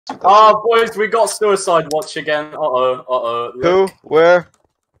Boys, we got Suicide Watch again. Uh-oh. Who? Where?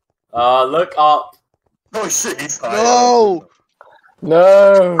 Look up. Oh shit! No!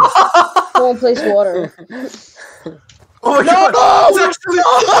 No! Someone place water. Oh my god!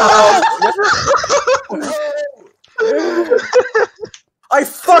 No! I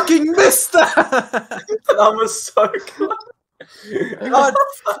fucking missed that! That was so good. God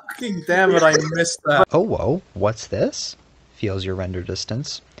fucking damn it, I missed that. Oh, whoa, what's this? Feels your render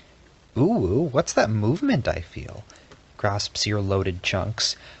distance. Ooh, what's that movement I feel? Grasps your loaded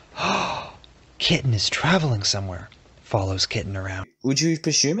chunks. Kitten is traveling somewhere. Follows Kitten around. Would you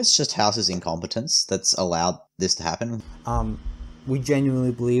presume it's just House's incompetence that's allowed this to happen? We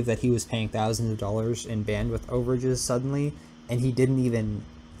genuinely believe that he was paying thousands of dollars in bandwidth overages suddenly, and he didn't even,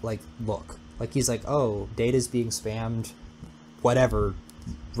 like, look. Like, he's like, oh, data's being spammed, whatever,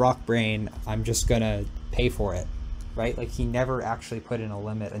 rock brain, I'm just gonna pay for it, right? Like, he never actually put in a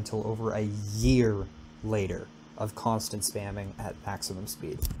limit until over a year later of constant spamming at maximum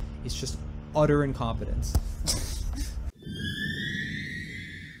speed. It's just utter incompetence.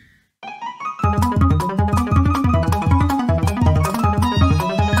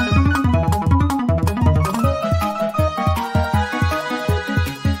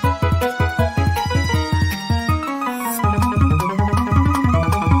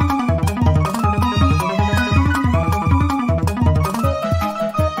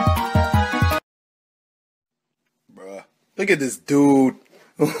 Bruh, look at this dude.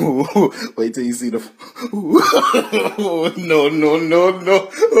 Wait till you see the. No.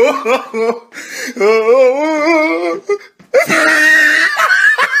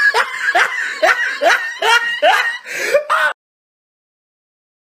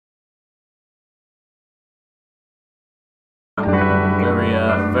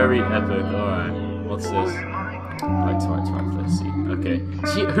 Very epic. Alright, what's this? Right, let's see. Okay.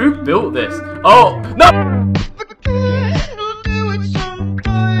 Gee, who built this? Oh, no!